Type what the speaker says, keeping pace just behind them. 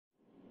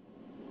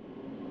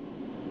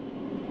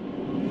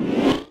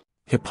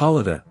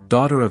Hippolyta,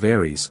 daughter of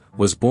Ares,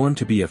 was born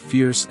to be a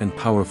fierce and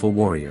powerful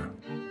warrior.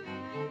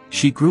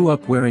 She grew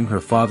up wearing her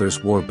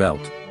father's war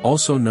belt,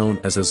 also known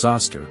as a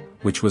zoster,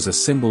 which was a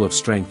symbol of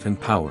strength and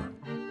power.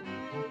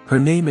 Her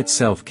name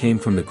itself came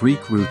from the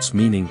Greek roots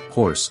meaning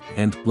horse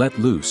and let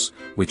loose,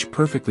 which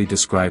perfectly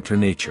described her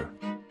nature.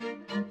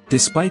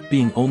 Despite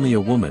being only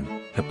a woman,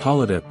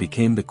 Hippolyta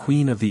became the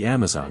queen of the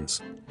Amazons,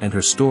 and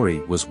her story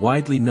was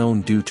widely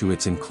known due to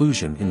its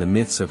inclusion in the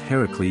myths of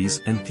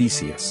Heracles and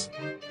Theseus.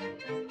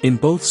 In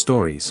both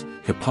stories,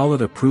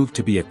 Hippolyta proved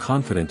to be a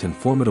confident and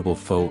formidable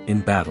foe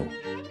in battle.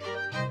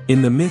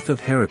 In the myth of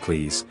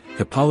Heracles,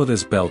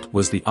 Hippolyta's belt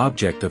was the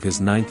object of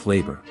his ninth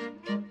labor.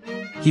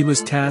 He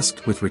was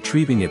tasked with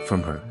retrieving it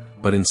from her,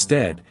 but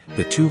instead,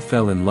 the two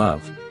fell in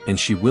love, and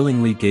she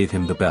willingly gave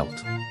him the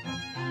belt.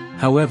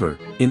 However,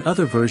 in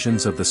other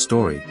versions of the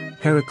story,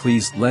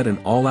 Heracles led an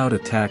all-out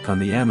attack on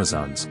the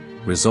Amazons,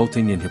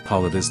 resulting in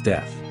Hippolyta's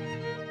death.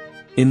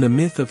 In the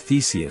myth of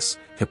Theseus,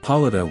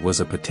 Hippolyta was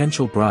a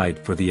potential bride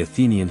for the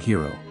Athenian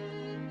hero.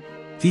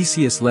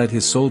 Theseus led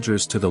his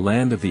soldiers to the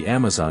land of the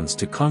Amazons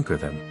to conquer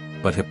them,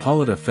 but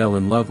Hippolyta fell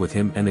in love with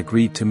him and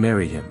agreed to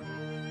marry him.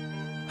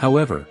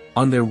 However,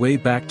 on their way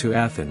back to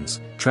Athens,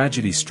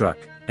 tragedy struck,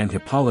 and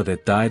Hippolyta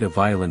died a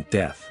violent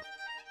death.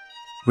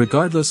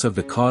 Regardless of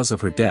the cause of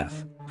her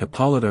death,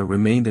 Hippolyta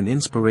remained an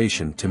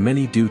inspiration to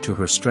many due to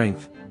her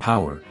strength,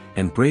 power,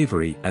 and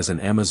bravery as an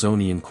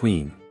Amazonian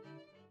queen.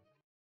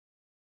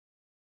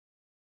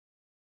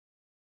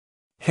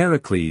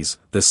 Heracles,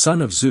 the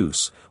son of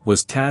Zeus,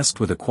 was tasked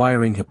with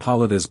acquiring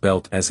Hippolyta's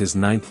belt as his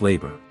ninth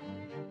labor.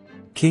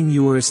 King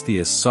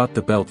Eurystheus sought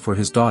the belt for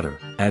his daughter,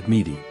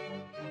 Admete.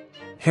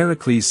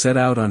 Heracles set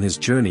out on his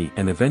journey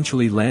and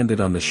eventually landed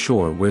on the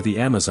shore where the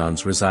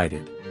Amazons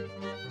resided.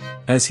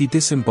 As he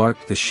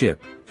disembarked the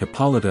ship,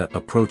 Hippolyta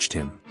approached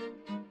him.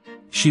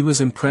 She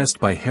was impressed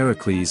by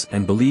Heracles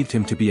and believed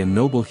him to be a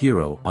noble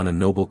hero on a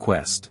noble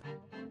quest.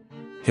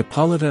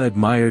 Hippolyta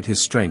admired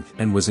his strength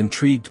and was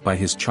intrigued by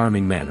his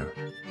charming manner.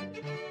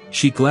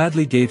 She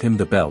gladly gave him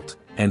the belt,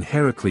 and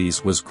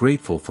Heracles was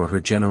grateful for her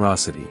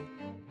generosity.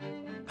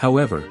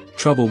 However,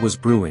 trouble was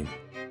brewing.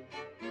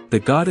 The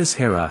goddess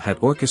Hera had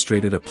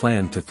orchestrated a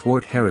plan to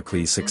thwart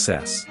Heracles'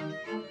 success.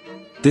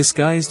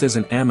 Disguised as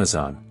an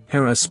Amazon,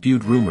 Hera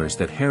spewed rumors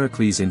that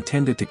Heracles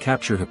intended to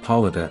capture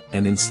Hippolyta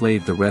and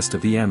enslave the rest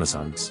of the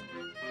Amazons.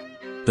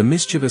 The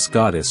mischievous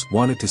goddess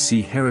wanted to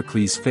see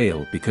Heracles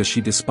fail because she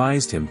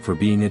despised him for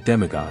being a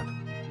demigod.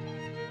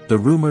 The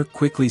rumor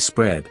quickly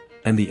spread,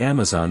 and the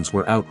Amazons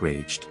were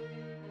outraged.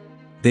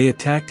 They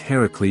attacked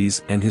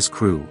Heracles and his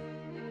crew.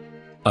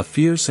 A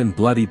fierce and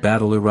bloody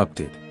battle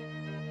erupted.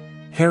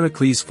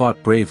 Heracles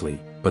fought bravely,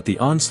 but the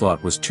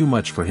onslaught was too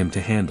much for him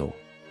to handle.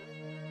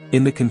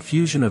 In the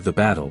confusion of the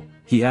battle,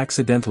 he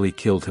accidentally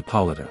killed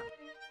Hippolyta.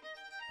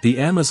 The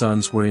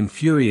Amazons were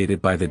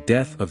infuriated by the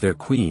death of their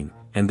queen,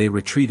 and they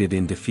retreated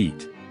in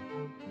defeat.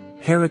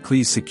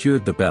 Heracles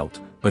secured the belt,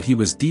 but he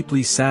was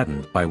deeply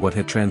saddened by what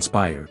had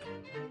transpired.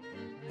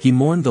 He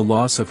mourned the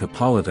loss of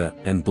Hippolyta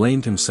and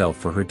blamed himself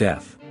for her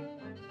death.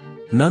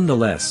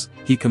 Nonetheless,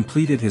 he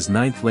completed his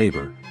ninth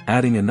labor,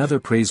 adding another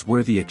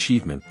praiseworthy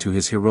achievement to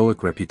his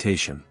heroic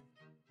reputation.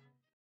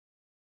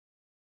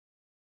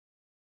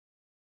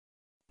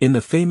 In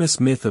the famous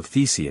myth of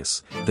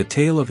Theseus, the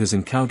tale of his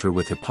encounter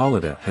with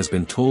Hippolyta has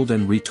been told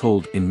and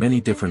retold in many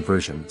different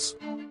versions.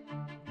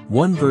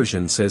 One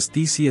version says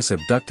Theseus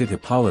abducted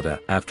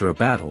Hippolyta after a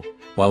battle,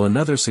 while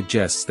another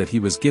suggests that he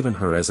was given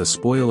her as a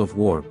spoil of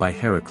war by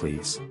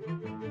Heracles.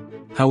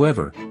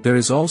 However, there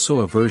is also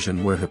a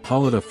version where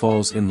Hippolyta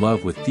falls in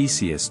love with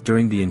Theseus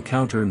during the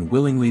encounter and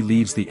willingly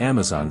leaves the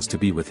Amazons to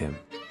be with him.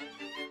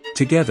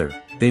 Together,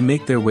 they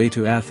make their way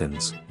to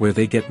Athens, where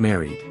they get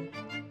married.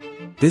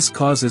 This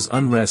causes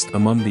unrest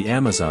among the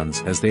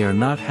Amazons as they are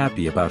not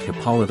happy about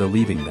Hippolyta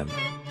leaving them.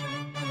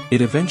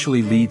 It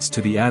eventually leads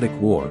to the Attic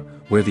War,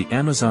 where the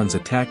Amazons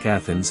attack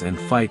Athens and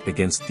fight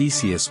against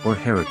Theseus or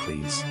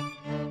Heracles.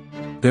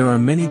 There are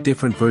many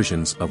different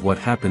versions of what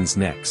happens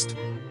next.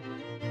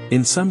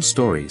 In some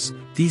stories,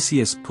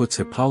 Theseus puts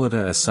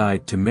Hippolyta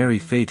aside to marry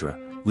Phaedra,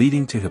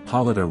 leading to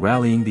Hippolyta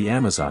rallying the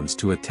Amazons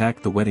to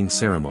attack the wedding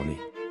ceremony.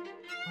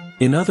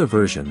 In other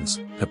versions,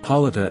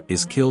 Hippolyta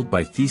is killed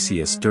by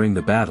Theseus during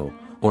the battle,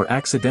 or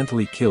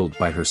accidentally killed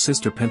by her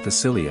sister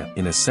Penthesilea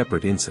in a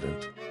separate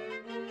incident.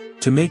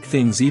 To make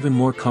things even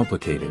more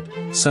complicated,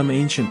 some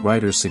ancient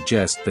writers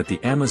suggest that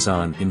the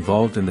Amazon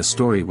involved in the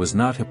story was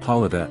not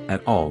Hippolyta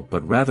at all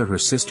but rather her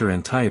sister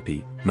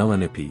Antiope,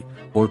 Melanippe,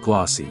 or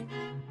Glauce.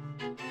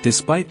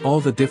 Despite all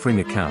the differing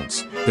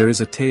accounts, there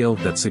is a tale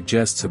that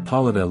suggests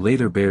Hippolyta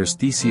later bears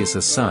Theseus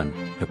a son,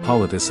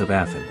 Hippolytus of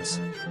Athens.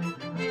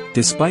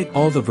 Despite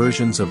all the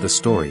versions of the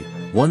story,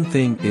 one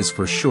thing is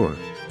for sure,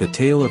 the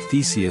tale of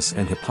Theseus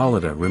and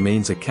Hippolyta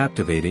remains a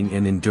captivating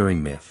and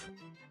enduring myth.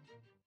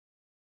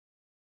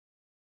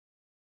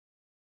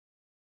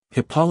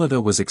 Hippolyta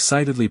was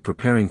excitedly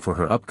preparing for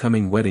her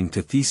upcoming wedding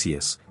to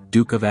Theseus,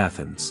 Duke of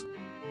Athens.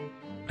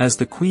 As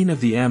the queen of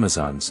the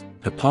Amazons,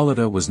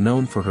 Hippolyta was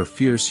known for her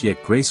fierce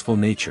yet graceful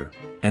nature,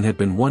 and had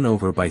been won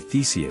over by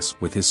Theseus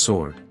with his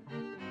sword.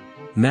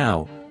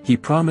 Now, he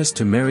promised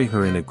to marry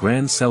her in a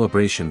grand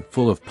celebration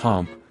full of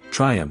pomp,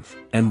 triumph,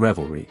 and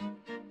revelry.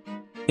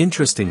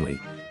 Interestingly,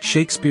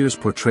 Shakespeare's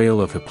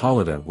portrayal of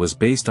Hippolyta was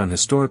based on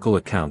historical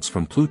accounts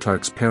from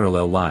Plutarch's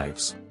parallel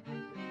lives.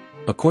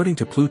 According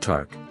to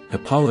Plutarch,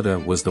 Hippolyta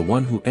was the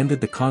one who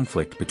ended the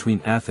conflict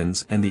between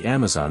Athens and the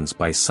Amazons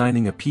by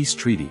signing a peace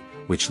treaty,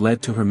 which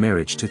led to her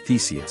marriage to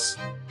Theseus.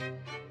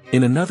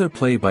 In another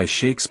play by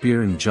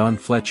Shakespeare and John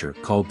Fletcher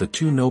called The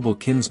Two Noble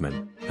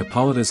Kinsmen,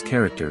 Hippolyta's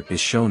character is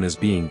shown as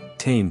being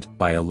tamed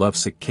by a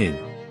lovesick king.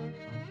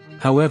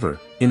 However,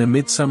 in A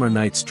Midsummer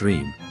Night's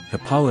Dream,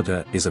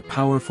 Hippolyta is a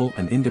powerful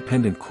and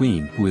independent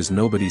queen who is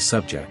nobody's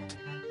subject.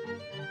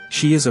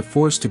 She is a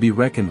force to be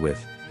reckoned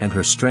with, and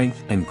her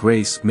strength and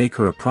grace make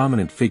her a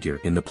prominent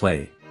figure in the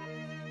play.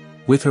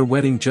 With her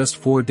wedding just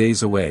 4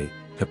 days away,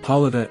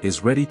 Hippolyta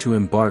is ready to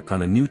embark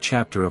on a new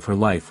chapter of her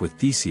life with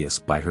Theseus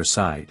by her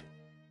side.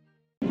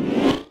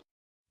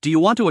 Do you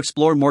want to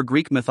explore more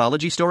Greek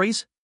mythology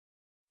stories?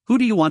 Who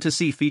do you want to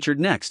see featured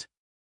next?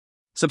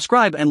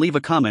 Subscribe and leave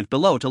a comment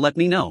below to let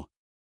me know.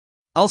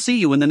 I'll see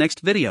you in the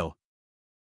next video.